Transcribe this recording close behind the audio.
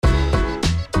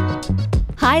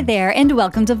Hi there, and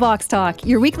welcome to Vox Talk,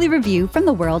 your weekly review from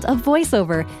the world of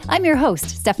voiceover. I'm your host,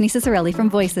 Stephanie Ciccarelli from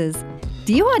Voices.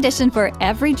 Do you audition for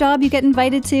every job you get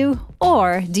invited to?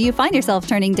 Or do you find yourself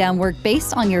turning down work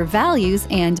based on your values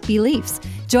and beliefs?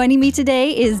 Joining me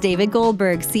today is David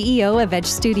Goldberg, CEO of Edge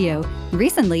Studio.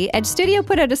 Recently, Edge Studio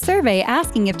put out a survey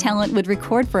asking if talent would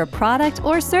record for a product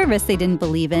or service they didn't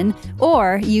believe in,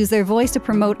 or use their voice to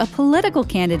promote a political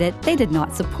candidate they did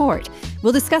not support.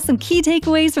 We'll discuss some key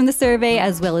takeaways from the survey,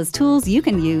 as well as tools you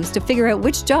can use to figure out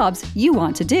which jobs you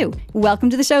want to do. Welcome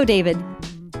to the show, David.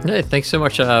 Hey, thanks so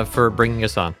much for bringing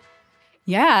us on.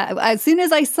 Yeah, as soon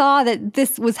as I saw that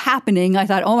this was happening, I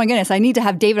thought, oh my goodness, I need to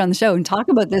have David on the show and talk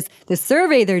about this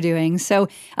survey they're doing. So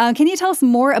can you tell us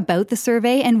more about the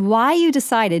survey and why you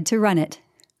decided to run it?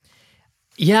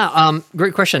 Yeah,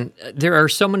 great question. There are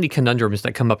so many conundrums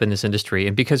that come up in this industry.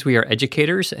 And because we are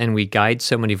educators and we guide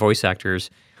so many voice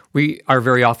actors, we are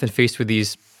very often faced with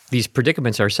these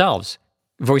predicaments ourselves.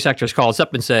 Voice actors call us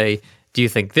up and say, do you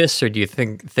think this or do you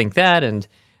think that? And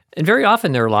very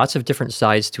often there are lots of different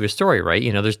sides to a story, right?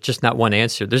 You know, there's just not one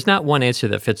answer. There's not one answer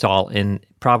that fits all in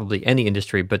probably any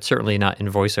industry, but certainly not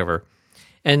in voiceover.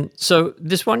 And so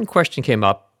this one question came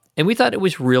up, and we thought it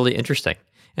was really interesting.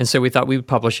 And so we thought we would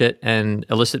publish it and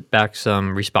elicit back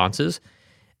some responses.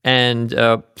 And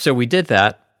so we did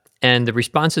that, and the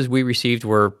responses we received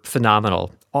were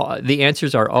phenomenal. The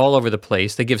answers are all over the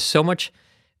place. They give so much,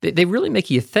 they really make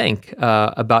you think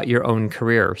about your own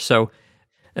career. So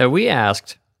we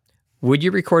asked, would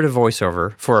you record a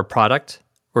voiceover for a product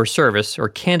or service or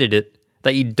candidate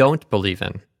that you don't believe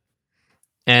in?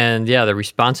 And yeah, the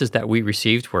responses that we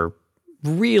received were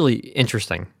really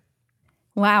interesting.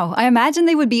 Wow. I imagine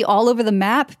they would be all over the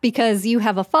map because you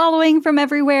have a following from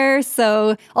everywhere.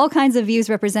 So all kinds of views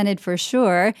represented for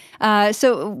sure.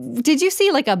 So did you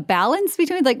see like a balance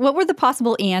between, like, what were the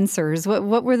possible answers?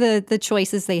 What were the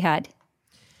choices they had?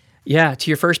 Yeah, to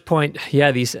your first point,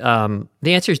 yeah, these the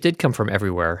answers did come from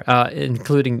everywhere,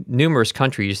 including numerous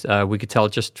countries. We could tell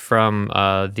just from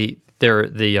the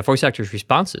voice actors'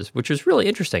 responses, which was really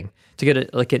interesting to get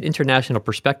an international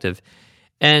perspective.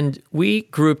 And we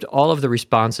grouped all of the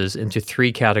responses into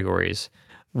three categories.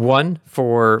 One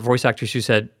for voice actors who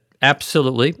said,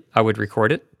 absolutely, I would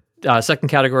record it. Second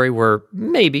category were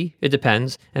maybe, it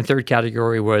depends. And third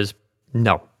category was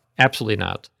no, absolutely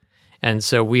not. And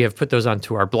so we have put those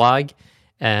onto our blog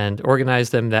and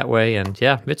organized them that way. And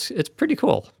yeah, it's pretty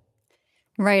cool.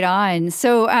 Right on.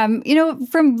 So,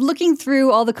 from looking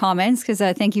through all the comments, because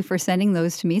thank you for sending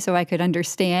those to me so I could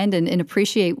understand and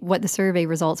appreciate what the survey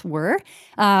results were.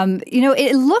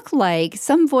 It looked like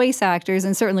some voice actors,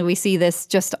 and certainly we see this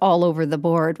just all over the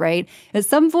board, right? That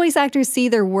some voice actors see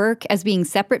their work as being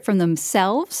separate from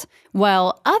themselves,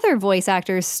 while other voice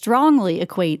actors strongly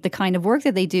equate the kind of work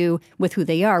that they do with who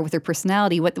they are, with their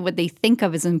personality, what they think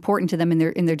of as important to them in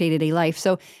their day-to-day life.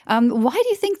 So why do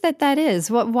you think that is?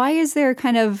 Why is there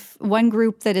kind of one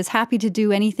group that is happy to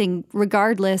do anything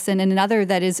regardless and another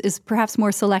that is perhaps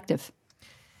more selective?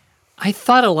 I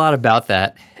thought a lot about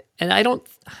that, and I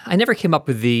never came up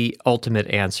with the ultimate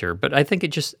answer, but I think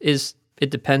it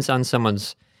depends on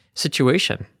someone's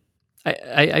situation.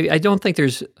 I don't think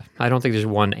there's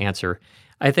one answer.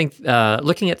 I think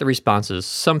looking at the responses,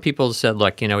 some people said,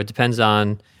 look, it depends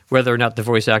on whether or not the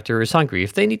voice actor is hungry.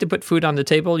 If they need to put food on the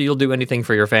table, you'll do anything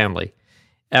for your family.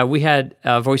 We had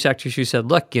voice actors who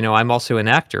said, look, I'm also an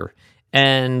actor.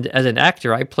 And as an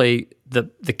actor, I play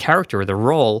the character, the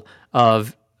role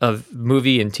of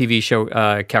movie and TV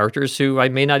show characters who I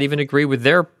may not even agree with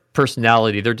their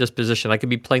personality, their disposition. I could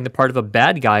be playing the part of a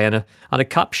bad guy on a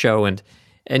cop show, and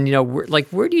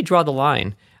where do you draw the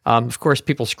line? Of course,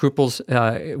 people's scruples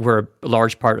were a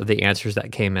large part of the answers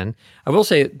that came in. I will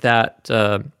say that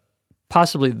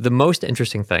possibly the most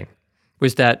interesting thing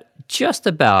was that just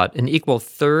about an equal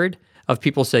third of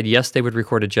people said yes, they would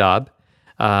record a job,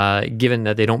 given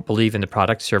that they don't believe in the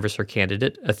product, service, or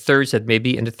candidate. A third said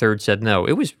maybe, and a third said no.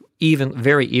 It was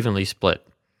very evenly split.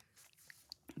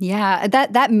 Yeah,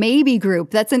 that maybe group,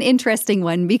 that's an interesting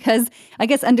one because I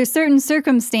guess under certain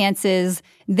circumstances,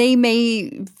 they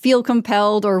may feel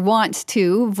compelled or want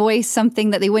to voice something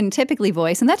that they wouldn't typically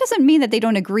voice. And that doesn't mean that they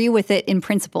don't agree with it in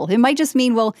principle. It might just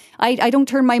mean, well, I don't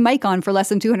turn my mic on for less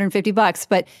than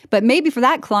 $250, but maybe for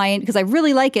that client, because I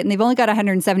really like it and they've only got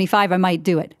 175, I might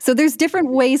do it. So there's different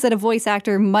ways that a voice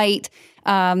actor might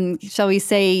shall we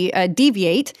say,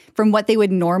 deviate from what they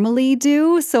would normally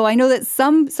do. So I know that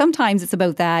sometimes it's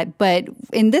about that, but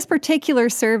in this particular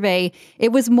survey,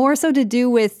 it was more so to do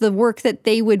with the work that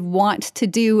they would want to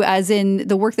do, as in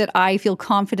the work that I feel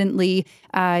confidently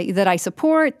that I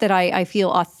support, that I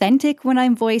feel authentic when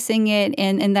I'm voicing it,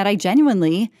 and that I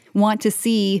genuinely want to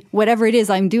see whatever it is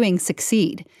I'm doing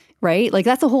succeed. Right? Like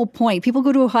that's the whole point. People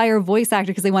go to hire a voice actor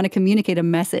because they want to communicate a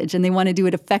message and they want to do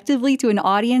it effectively to an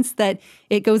audience that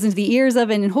it goes into the ears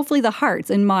of and hopefully the hearts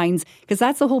and minds, because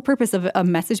that's the whole purpose of a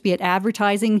message, be it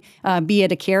advertising, be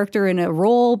it a character in a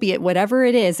role, be it whatever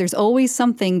it is. There's always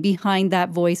something behind that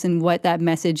voice and what that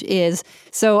message is.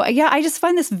 So yeah, I just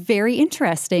find this very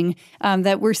interesting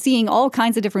that we're seeing all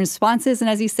kinds of different responses.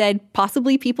 And as you said,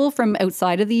 possibly people from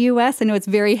outside of the U.S. I know it's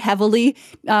very heavily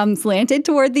slanted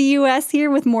toward the U.S.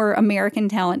 here with more American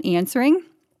talent answering.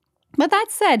 But that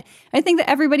said, I think that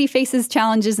everybody faces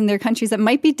challenges in their countries that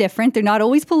might be different. They're not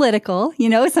always political.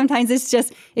 Sometimes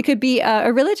it could be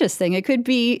a religious thing. It could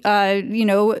be,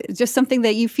 just something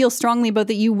that you feel strongly about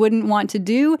that you wouldn't want to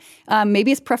do.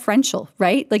 Maybe it's preferential,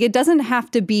 right? Like it doesn't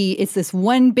have to be, it's this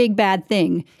one big bad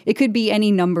thing. It could be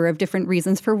any number of different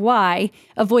reasons for why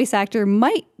a voice actor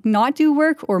might not do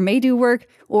work or may do work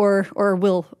or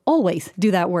will always do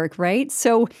that work, right?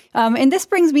 So, and this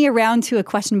brings me around to a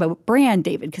question about brand,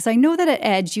 David, because I know that at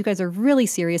Edge, you guys are really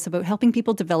serious about helping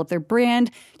people develop their brand,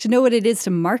 to know what it is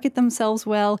to market themselves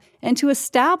well, and to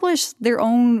establish their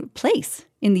own place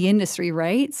in the industry,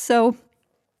 right? So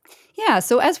yeah,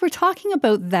 so as we're talking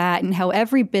about that and how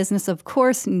every business, of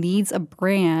course, needs a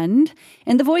brand,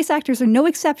 and the voice actors are no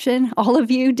exception, all of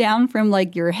you, down from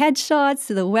like your headshots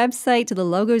to the website to the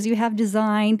logos you have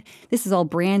designed, this is all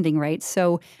branding, right?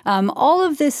 So all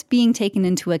of this being taken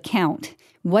into account,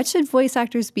 what should voice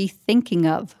actors be thinking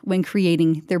of when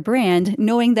creating their brand,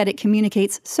 knowing that it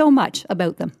communicates so much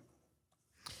about them?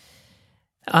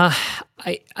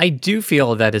 I do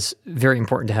feel that it's very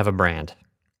important to have a brand.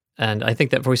 And I think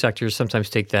that voice actors sometimes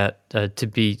take that to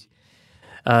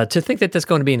think that that's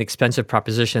going to be an expensive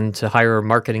proposition to hire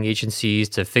marketing agencies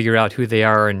to figure out who they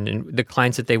are and the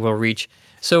clients that they will reach.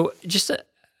 So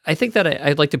I think that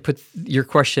I'd like to put your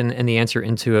question and the answer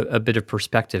into a bit of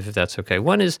perspective, if that's okay.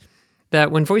 One is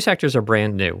that when voice actors are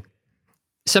brand new,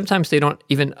 sometimes they don't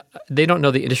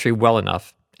know the industry well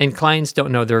enough, and clients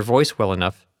don't know their voice well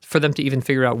enough for them to even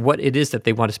figure out what it is that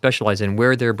they want to specialize in,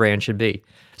 where their brand should be.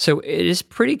 So it is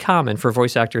pretty common for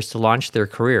voice actors to launch their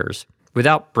careers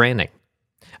without branding.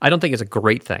 I don't think it's a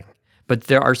great thing, but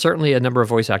there are certainly a number of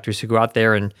voice actors who go out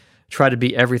there and try to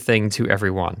be everything to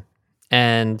everyone.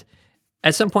 And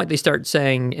at some point they start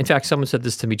saying, in fact, someone said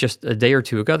this to me just a day or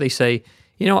two ago, they say,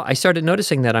 I started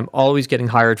noticing that I'm always getting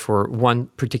hired for one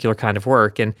particular kind of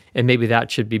work, and maybe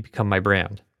that should become my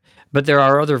brand. But there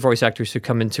are other voice actors who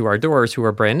come into our doors who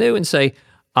are brand new and say,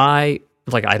 I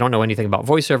don't know anything about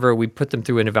voiceover. We put them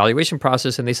through an evaluation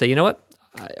process and they say, you know what,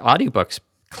 audiobooks,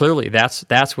 clearly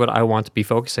that's what I want to be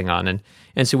focusing on.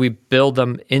 And so we build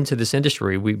them into this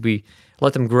industry. We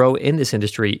let them grow in this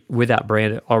industry with that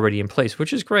brand already in place,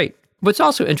 which is great. What's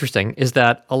also interesting is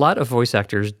that a lot of voice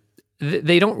actors,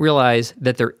 they don't realize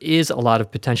that there is a lot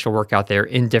of potential work out there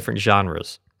in different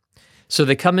genres. So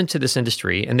they come into this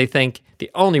industry and they think the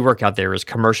only work out there is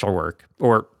commercial work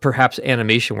or perhaps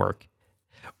animation work.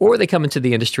 Or they come into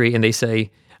the industry and they say,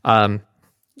 I've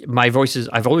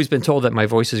always been told that my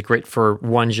voice is great for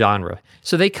one genre.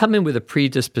 So they come in with a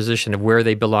predisposition of where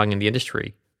they belong in the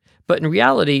industry. But in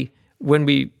reality, when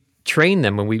we train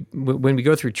them, when we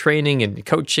go through training and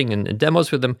coaching and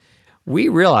demos with them, we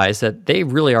realize that they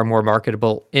really are more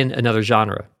marketable in another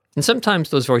genre. And sometimes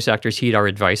those voice actors heed our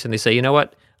advice and they say, you know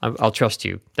what? I'll trust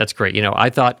you. That's great. I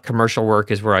thought commercial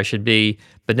work is where I should be,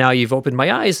 but now you've opened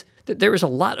my eyes that there is a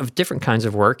lot of different kinds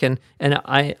of work, and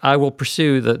I will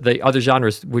pursue the other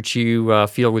genres which you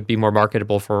feel would be more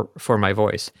marketable for my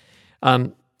voice. I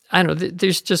don't know.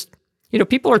 There's just,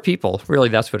 people are people. Really,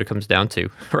 that's what it comes down to,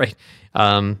 right?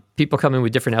 People come in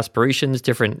with different aspirations,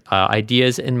 different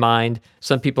ideas in mind.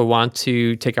 Some people want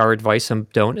to take our advice, some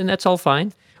don't, and that's all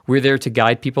fine. We're there to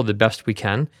guide people the best we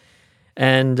can,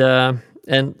 and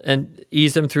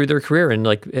ease them through their career and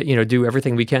do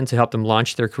everything we can to help them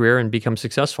launch their career and become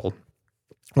successful.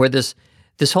 Where this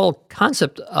whole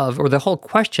concept of, or the whole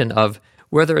question of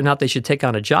whether or not they should take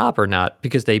on a job or not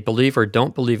because they believe or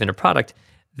don't believe in a product,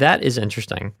 that is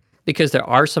interesting because there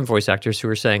are some voice actors who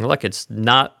are saying, look, it's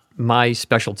not my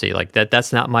specialty,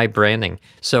 that's not my branding,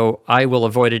 so I will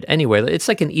avoid it anyway. It's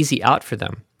like an easy out for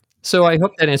them. So I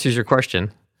hope that answers your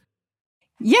question.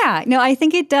 Yeah, no, I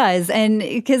think it does. And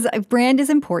because brand is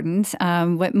important.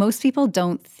 What most people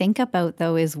don't think about,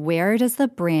 though, is where does the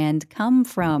brand come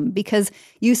from? Because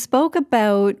you spoke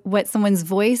about what someone's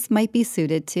voice might be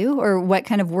suited to or what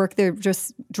kind of work they're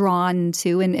just drawn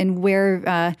to and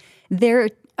where their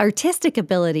artistic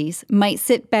abilities might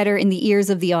sit better in the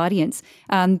ears of the audience.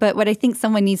 But what I think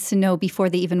someone needs to know before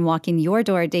they even walk in your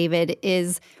door, David,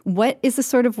 is what is the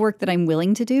sort of work that I'm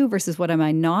willing to do versus what am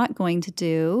I not going to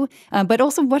do? But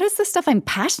also, what is the stuff I'm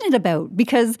passionate about?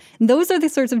 Because those are the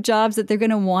sorts of jobs that they're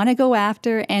going to want to go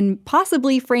after and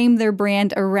possibly frame their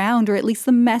brand around, or at least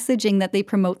the messaging that they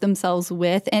promote themselves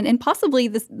with, and possibly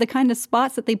the kind of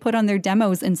spots that they put on their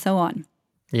demos and so on.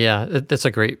 Yeah, that's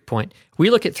a great point. We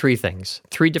look at three things,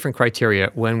 three different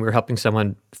criteria when we're helping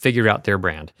someone figure out their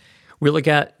brand. We look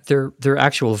at their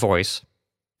actual voice,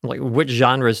 like which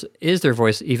genres is their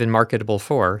voice even marketable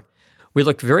for. We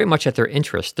look very much at their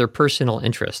interests, their personal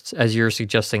interests, as you're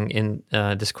suggesting in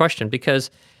this question, because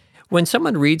when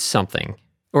someone reads something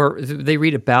or they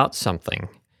read about something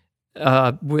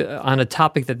on a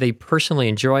topic that they personally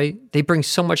enjoy, they bring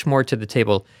so much more to the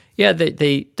table. Yeah,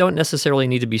 they don't necessarily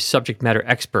need to be subject matter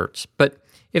experts, but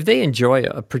if they enjoy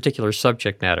a particular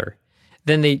subject matter,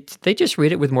 then they just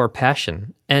read it with more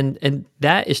passion, and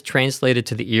that is translated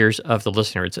to the ears of the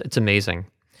listener. It's amazing.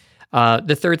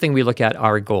 The third thing we look at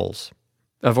are goals.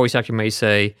 A voice actor may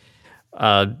say,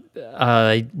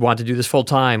 I want to do this full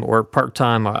time or part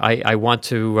time. I want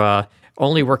to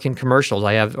only work in commercials.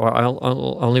 I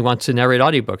only want to narrate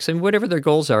audiobooks, and whatever their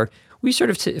goals are, we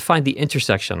sort of find the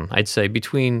intersection, I'd say,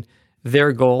 between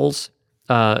their goals,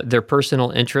 their personal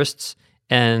interests,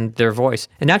 and their voice.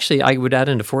 And actually, I would add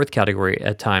in a fourth category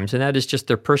at times, and that is just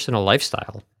their personal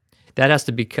lifestyle. That has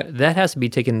to be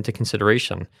taken into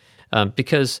consideration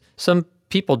because some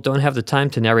people don't have the time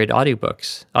to narrate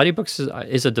audiobooks. Audiobooks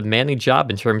is a demanding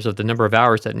job in terms of the number of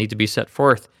hours that need to be set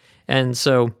forth, and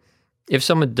so if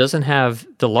someone doesn't have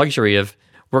the luxury of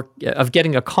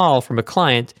getting a call from a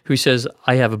client who says,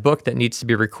 I have a book that needs to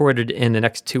be recorded in the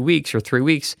next 2 weeks or 3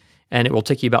 weeks, and it will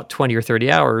take you about 20 or 30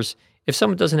 hours, if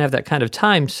someone doesn't have that kind of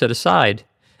time set aside,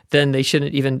 then they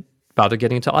shouldn't even bother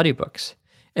getting into audiobooks.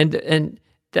 And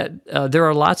that there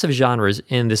are lots of genres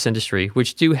in this industry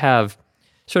which do have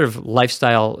sort of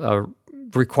lifestyle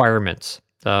requirements,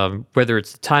 whether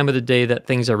it's the time of the day that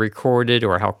things are recorded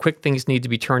or how quick things need to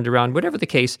be turned around, whatever the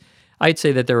case. I'd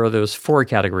say that there are those four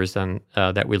categories then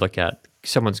that we look at: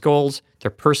 someone's goals,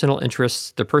 their personal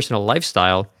interests, their personal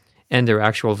lifestyle, and their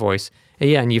actual voice. And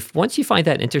yeah, and once you find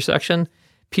that intersection,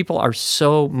 people are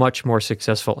so much more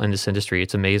successful in this industry.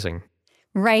 It's amazing.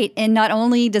 Right. And not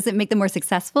only does it make them more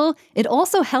successful, it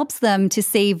also helps them to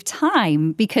save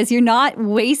time because you're not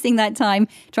wasting that time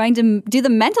trying to do the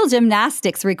mental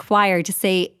gymnastics required to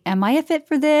say, am I a fit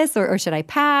for this? Or should I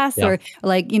pass? Yeah. Or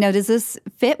like, does this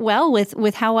fit well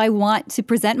with how I want to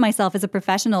present myself as a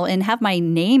professional and have my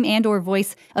name and or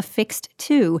voice affixed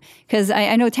to? Because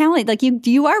I know talent, like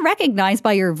you are recognized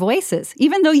by your voices,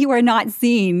 even though you are not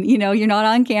seen, you're not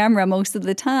on camera most of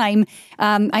the time.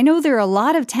 I know there are a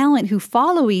lot of talent who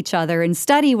follow each other and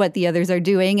study what the others are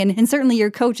doing. And certainly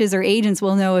your coaches or agents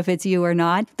will know if it's you or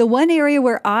not. The one area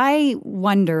where I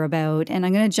wonder about, and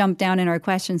I'm going to jump down in our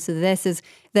questions to this, is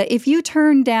that if you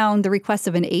turn down the request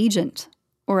of an agent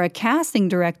or a casting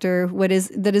director,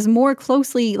 that is more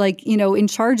closely in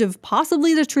charge of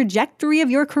possibly the trajectory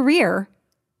of your career,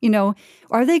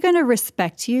 are they going to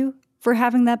respect you for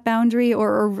having that boundary,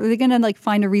 or are they going to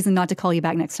find a reason not to call you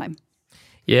back next time?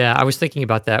 Yeah, I was thinking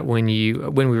about that when we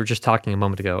were just talking a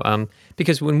moment ago.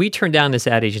 Because when we turned down this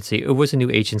ad agency, it was a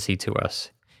new agency to us,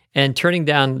 and turning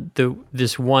down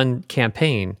this one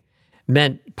campaign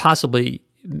meant possibly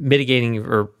mitigating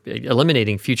or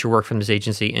eliminating future work from this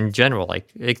agency in general.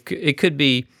 Like it could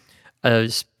be a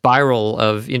spiral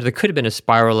of there could have been a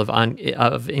spiral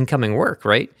of incoming work,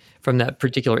 right, from that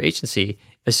particular agency.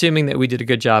 Assuming that we did a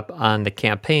good job on the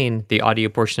campaign, the audio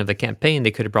portion of the campaign,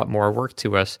 they could have brought more work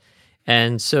to us.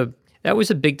 And so that was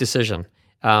a big decision.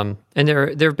 And there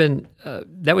have been,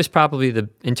 that was probably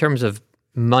in terms of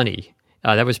money,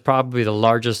 that was probably the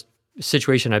largest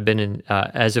situation I've been in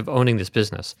as of owning this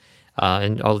business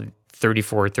in all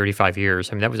 34, 35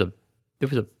 years. I mean, it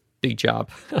was a big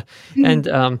job.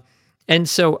 And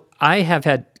so I have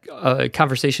had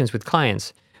conversations with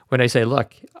clients when I say,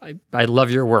 look, I love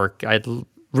your work. I'm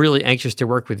really anxious to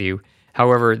work with you.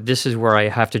 However, this is where I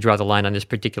have to draw the line on this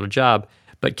particular job.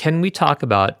 But can we talk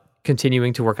about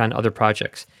continuing to work on other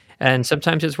projects? And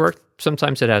sometimes it's worked,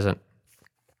 sometimes it hasn't.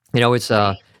 It's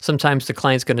sometimes the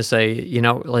client's going to say,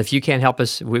 if you can't help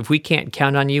us, if we can't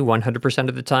count on you 100%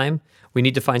 of the time, we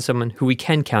need to find someone who we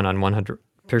can count on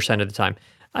 100% of the time.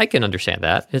 I can understand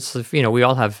that. It's, we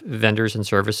all have vendors and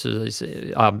service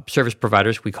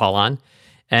providers we call on,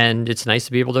 and it's nice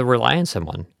to be able to rely on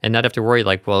someone and not have to worry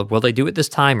like, well, will they do it this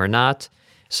time or not?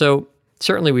 So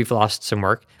certainly we've lost some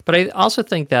work, but I also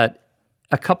think that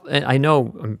I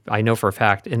know for a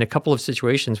fact in a couple of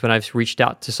situations when I've reached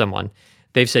out to someone,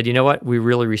 they've said, you know what, we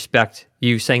really respect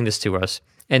you saying this to us,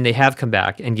 and they have come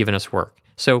back and given us work.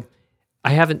 So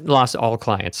I haven't lost all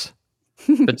clients,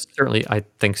 but certainly I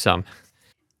think some.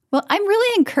 Well, I'm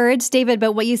really encouraged, David,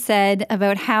 about what you said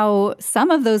about how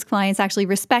some of those clients actually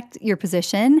respect your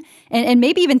position and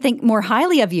maybe even think more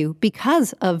highly of you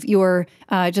because of your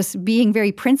just being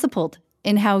very principled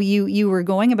in how you were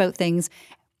going about things.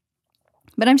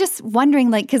 But I'm just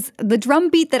wondering, because the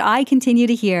drumbeat that I continue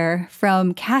to hear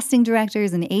from casting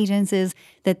directors and agents is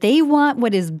that they want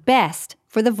what is best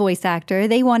for the voice actor.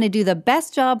 They want to do the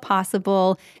best job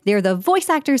possible. They're the voice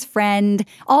actor's friend,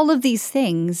 all of these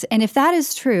things. And if that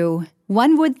is true,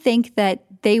 one would think that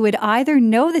they would either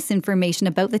know this information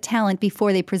about the talent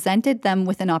before they presented them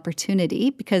with an opportunity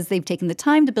because they've taken the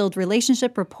time to build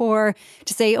relationship rapport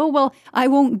to say, oh, well, I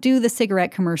won't do the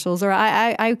cigarette commercials, or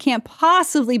I can't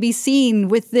possibly be seen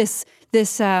with this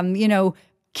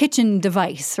kitchen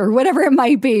device or whatever it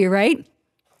might be, right?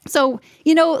 So,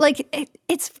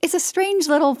 it's a strange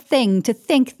little thing to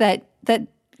think that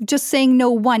just saying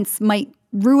no once might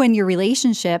ruin your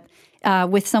relationship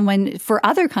with someone for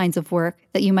other kinds of work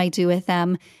that you might do with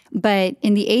them. But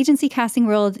in the agency casting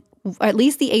world, at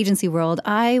least the agency world,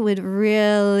 I would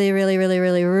really, really, really,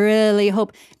 really, really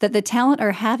hope that the talent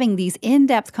are having these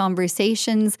in-depth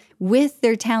conversations with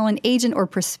their talent agent or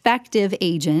prospective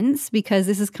agents, because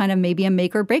this is kind of maybe a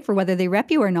make or break for whether they rep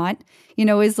you or not.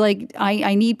 Is like,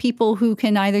 I need people who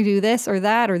can either do this or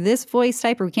that or this voice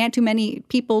type, or we can't too many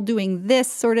people doing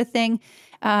this sort of thing.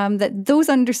 That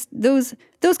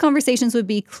those conversations would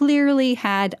be clearly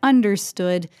had,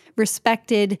 understood,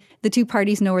 respected. The two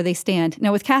parties know where they stand.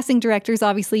 Now, with casting directors,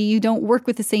 obviously, you don't work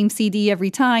with the same CD every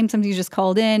time. Somebody's just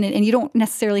called in, and you don't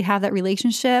necessarily have that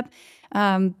relationship.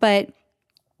 But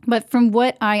from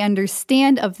what I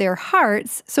understand of their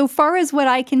hearts, so far as what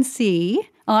I can see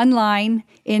online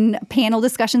in panel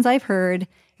discussions I've heard,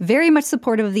 very much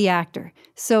supportive of the actor.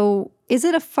 So is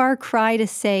it a far cry to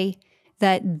say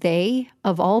that they,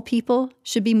 of all people,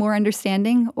 should be more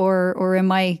understanding, or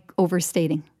am I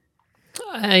overstating?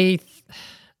 I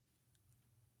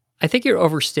think you're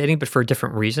overstating, but for a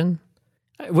different reason.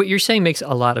 What you're saying makes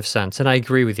a lot of sense, and I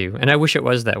agree with you, and I wish it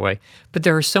was that way. But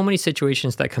there are so many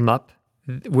situations that come up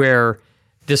where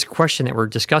this question that we're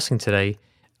discussing today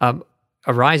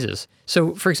arises.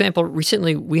 So, for example,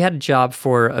 recently we had a job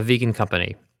for a vegan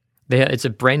company. It's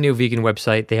a brand new vegan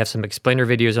website. They have some explainer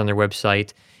videos on their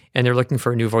website, and they're looking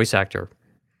for a new voice actor.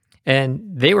 And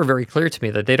they were very clear to me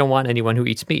that they don't want anyone who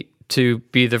eats meat to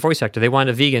be the voice actor. They want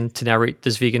a vegan to narrate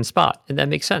this vegan spot, and that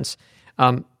makes sense.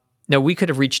 Now, we could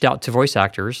have reached out to voice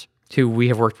actors who we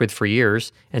have worked with for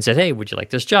years and said, hey, would you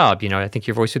like this job? I think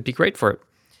your voice would be great for it.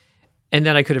 And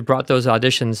then I could have brought those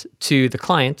auditions to the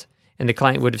client, and the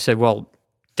client would have said, well,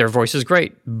 their voice is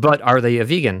great, but are they a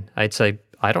vegan? I'd say,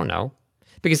 I don't know.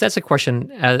 Because that's a question,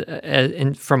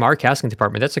 from our casting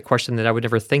department, that's a question that I would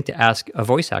never think to ask a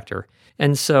voice actor.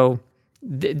 And so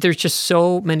there's just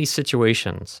so many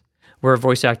situations where a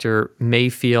voice actor may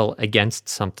feel against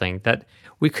something that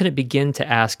we couldn't begin to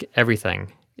ask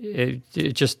everything. It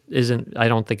just isn't, I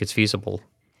don't think it's feasible.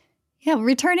 Yeah,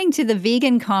 returning to the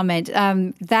vegan comment,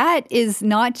 that is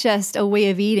not just a way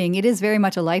of eating. It is very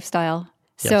much a lifestyle.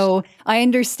 Yes. So I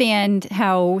understand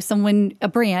how a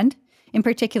brand in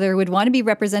particular would want to be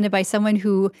represented by someone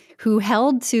who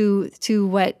held to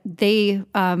what they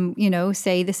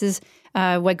say this is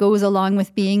what goes along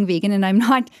with being vegan. And I'm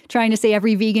not trying to say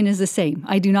every vegan is the same.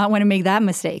 I do not want to make that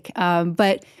mistake.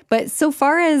 But so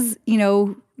far as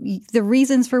the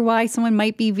reasons for why someone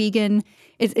might be vegan,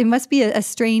 it must be a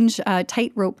strange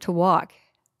tightrope to walk.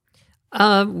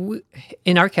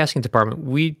 In our casting department,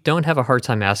 we don't have a hard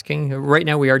time asking. Right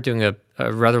now, we are doing a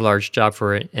rather large job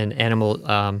for an animal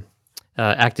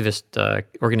activist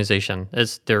organization,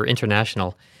 as they're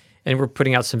international, and we're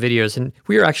putting out some videos, and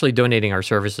we are actually donating our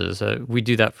services. We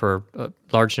do that for a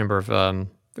large number of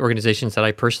organizations that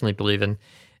I personally believe in,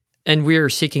 and we are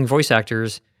seeking voice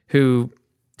actors who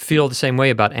feel the same way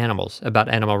about animals, about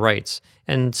animal rights.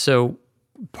 And so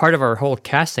part of our whole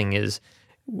casting is,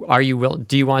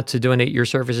 do you want to donate your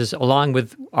services along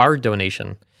with our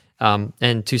donation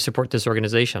and to support this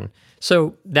organization?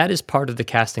 So that is part of the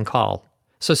casting call.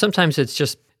 So sometimes it's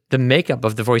just the makeup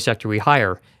of the voice actor we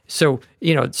hire. So,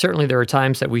 certainly there are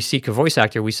times that we seek a voice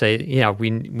actor, we say, we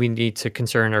need to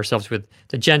concern ourselves with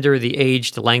the gender, the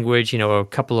age, the language, a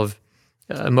couple of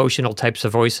emotional types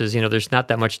of voices. There's not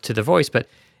that much to the voice, but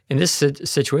in this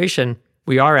situation,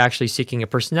 we are actually seeking a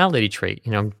personality trait.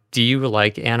 Do you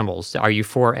like animals? Are you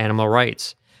for animal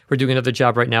rights? We're doing another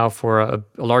job right now for a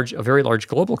very large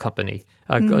global company,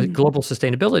 a global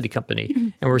sustainability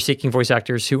company, and we're seeking voice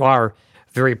actors who are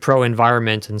very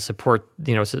pro-environment and support,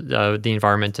 the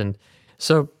environment. And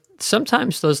so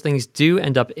sometimes those things do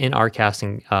end up in our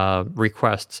casting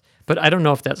requests, but I don't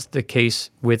know if that's the case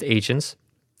with agents,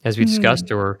 as we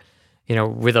discussed, or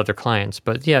with other clients.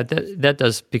 But yeah, that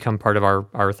does become part of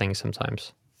our thing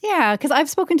sometimes. Yeah, because I've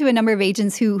spoken to a number of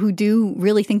agents who do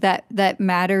really think that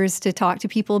matters to talk to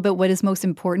people about what is most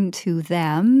important to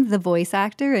them, the voice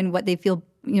actor, and what they feel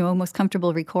most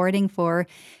comfortable recording for.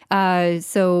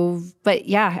 But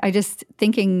yeah, I just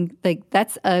thinking like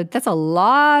that's a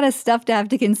lot of stuff to have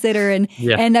to consider, and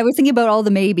I was thinking about all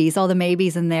the maybes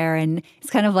in there, and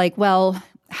it's kind of like, well,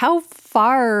 how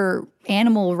far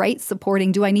animal rights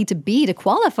supporting do I need to be to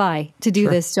qualify to do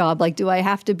this job? Like, do I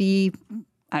have to be,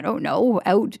 I don't know,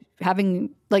 out having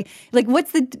like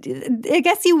what's I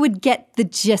guess you would get the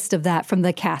gist of that from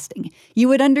the casting. You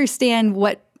would understand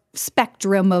what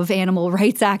spectrum of animal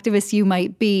rights activists you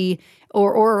might be,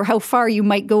 or how far you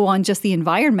might go on just the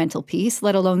environmental piece,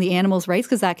 let alone the animals' rights,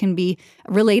 because that can be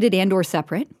related and or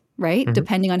separate, right? Mm-hmm.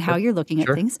 Depending on how you're looking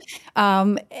at things.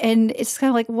 And it's kind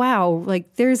of like, wow,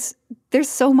 like there's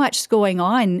so much going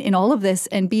on in all of this,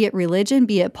 and be it religion,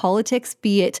 be it politics,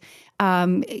 be it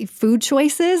food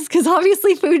choices, because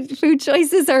obviously food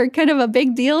choices are kind of a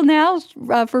big deal now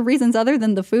for reasons other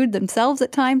than the food themselves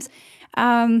at times.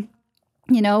 And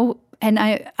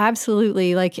I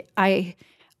absolutely,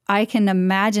 I can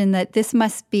imagine that this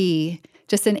must be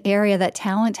just an area that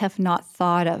talent have not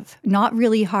thought of, not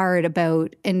really hard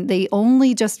about, and they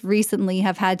only just recently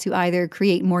have had to either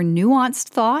create more nuanced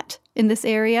thought in this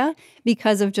area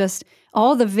because of just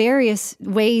all the various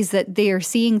ways that they are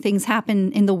seeing things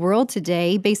happen in the world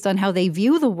today based on how they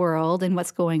view the world and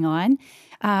what's going on.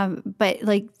 But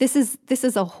this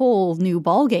is a whole new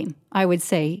ballgame, I would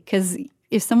say, because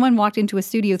if someone walked into a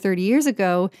studio 30 years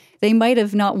ago, they might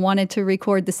have not wanted to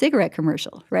record the cigarette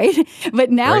commercial, right?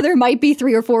 But now there might be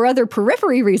 3 or 4 other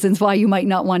periphery reasons why you might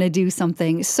not want to do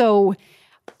something. So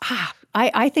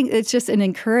I think it's just an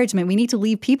encouragement. We need to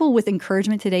leave people with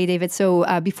encouragement today, David.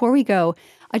 So before we go,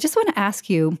 I just want to ask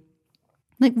you,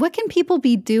 what can people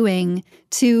be doing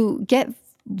to get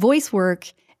voice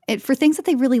work for things that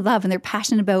they really love and they're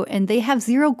passionate about and they have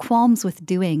zero qualms with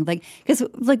doing? Because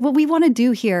what we want to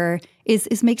do here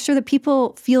is make sure that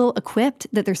people feel equipped,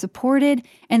 that they're supported,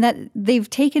 and that they've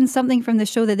taken something from the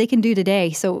show that they can do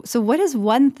today. So what is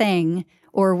one thing,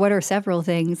 or what are several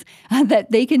things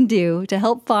that they can do to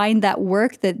help find that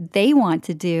work that they want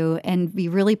to do and be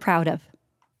really proud of?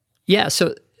 Yeah,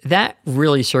 so that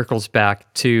really circles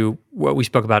back to what we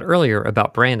spoke about earlier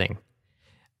about branding.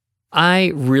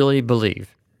 I really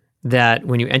believe that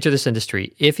when you enter this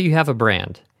industry, if you have a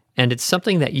brand and it's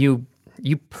something that you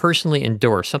personally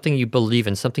endorse, something you believe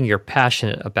in, something you're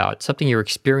passionate about, something you're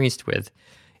experienced with,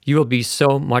 you will be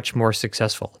so much more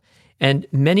successful. And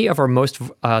many of our most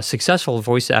successful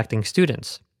voice acting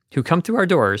students who come through our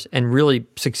doors and really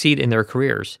succeed in their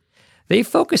careers, they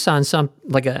focus on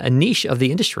a niche of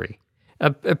the industry,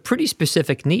 a pretty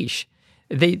specific niche.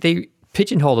 They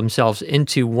pigeonhole themselves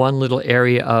into one little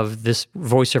area of this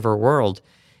voiceover world.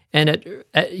 And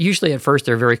usually at first,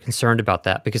 they're very concerned about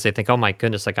that because they think, oh my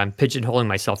goodness, I'm pigeonholing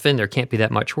myself in. There can't be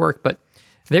that much work. But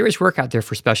there is work out there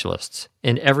for specialists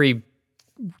in every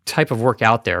type of work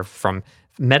out there, from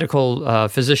medical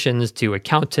physicians to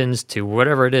accountants to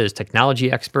whatever it is,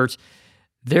 technology experts.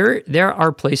 There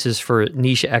are places for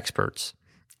niche experts.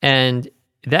 And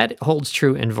that holds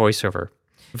true in voiceover.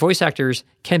 Voice actors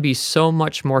can be so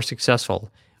much more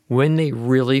successful when they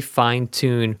really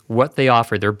fine-tune what they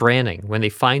offer, their branding, when they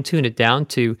fine-tune it down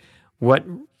to what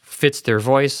fits their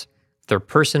voice, their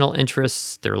personal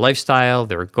interests, their lifestyle,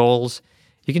 their goals.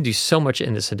 You can do so much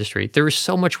in this industry. There is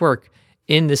so much work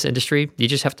in this industry. You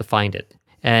just have to find it.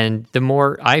 And the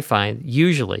more I find,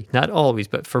 usually, not always,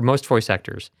 but for most voice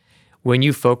actors, when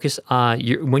you focus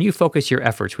your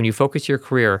efforts, when you focus your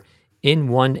career in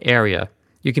one area,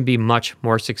 you can be much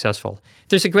more successful.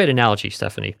 There's a great analogy,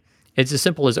 Stephanie. It's as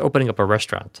simple as opening up a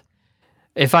restaurant.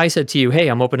 If I said to you, hey,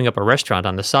 I'm opening up a restaurant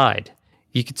on the side,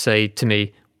 you could say to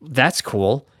me, that's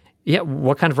cool. Yeah,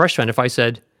 what kind of restaurant? If I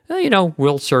said,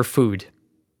 we'll serve food.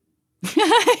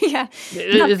 Yeah.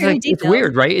 It's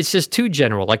weird, right? It's just too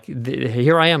general.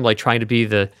 Here I am, trying to be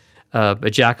a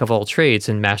jack of all trades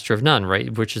and master of none,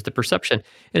 right? Which is the perception.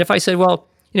 And if I said, well,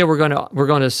 we're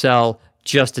going to sell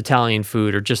just Italian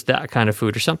food or just that kind of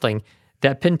food or something,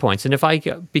 that pinpoints. And if I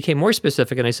became more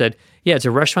specific and I said, yeah, it's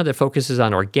a restaurant that focuses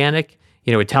on organic,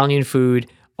 Italian food,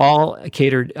 all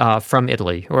catered from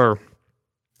Italy, or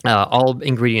all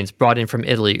ingredients brought in from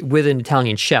Italy with an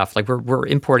Italian chef. Like we're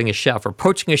importing a chef or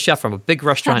poaching a chef from a big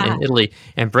restaurant in Italy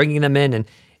and bringing them in. And,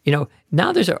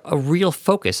 now there's a real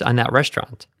focus on that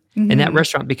restaurant. And that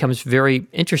restaurant becomes very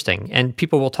interesting and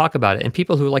people will talk about it. And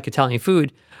people who like Italian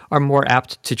food are more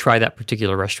apt to try that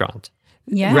particular restaurant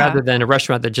rather than a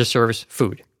restaurant that just serves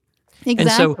food. Exactly. And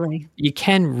so you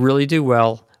can really do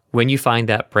well when you find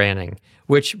that branding,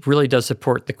 which really does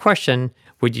support the question,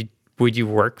 would you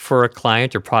work for a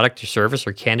client or product or service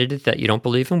or candidate that you don't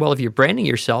believe in? Well, if you're branding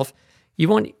yourself, you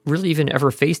won't really even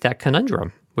ever face that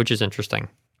conundrum, which is interesting.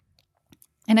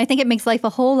 And I think it makes life a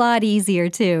whole lot easier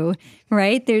too,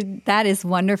 right? That is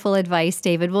wonderful advice,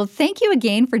 David. Well, thank you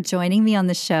again for joining me on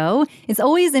the show. It's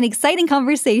always an exciting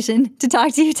conversation to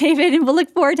talk to you, David, and we'll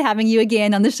look forward to having you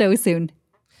again on the show soon.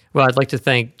 Well, I'd like to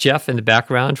thank Jeff in the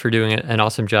background for doing an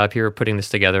awesome job here putting this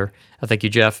together. Thank you,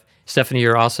 Jeff. Stephanie,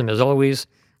 you're awesome as always.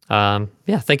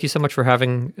 Thank you so much for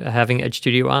having Edge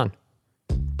Studio on.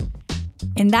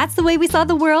 And that's the way we saw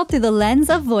the world through the lens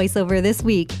of voiceover this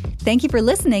week. Thank you for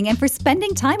listening and for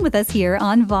spending time with us here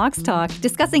on Vox Talk,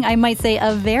 discussing, I might say,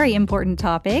 a very important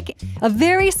topic. A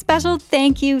very special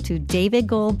thank you to David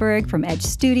Goldberg from Edge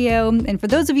Studio. And for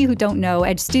those of you who don't know,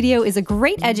 Edge Studio is a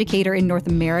great educator in North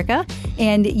America,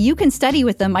 and you can study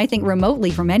with them, I think, remotely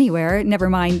from anywhere, never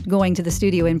mind going to the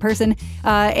studio in person.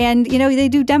 And they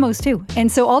do demos too.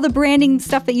 And so all the branding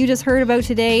stuff that you just heard about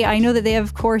today, I know that they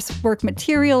have coursework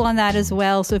material on that as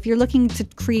well. So if you're looking to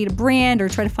create a brand or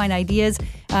try to find ideas,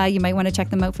 you might want to check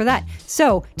them out for that.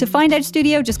 So to find Edge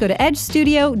Studio, just go to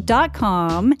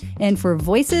edgestudio.com. And for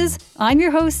Voices, I'm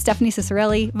your host, Stephanie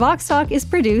Ciccarelli. Vox Talk is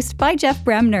produced by Jeff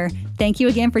Bremner. Thank you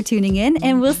again for tuning in,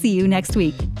 and we'll see you next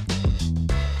week.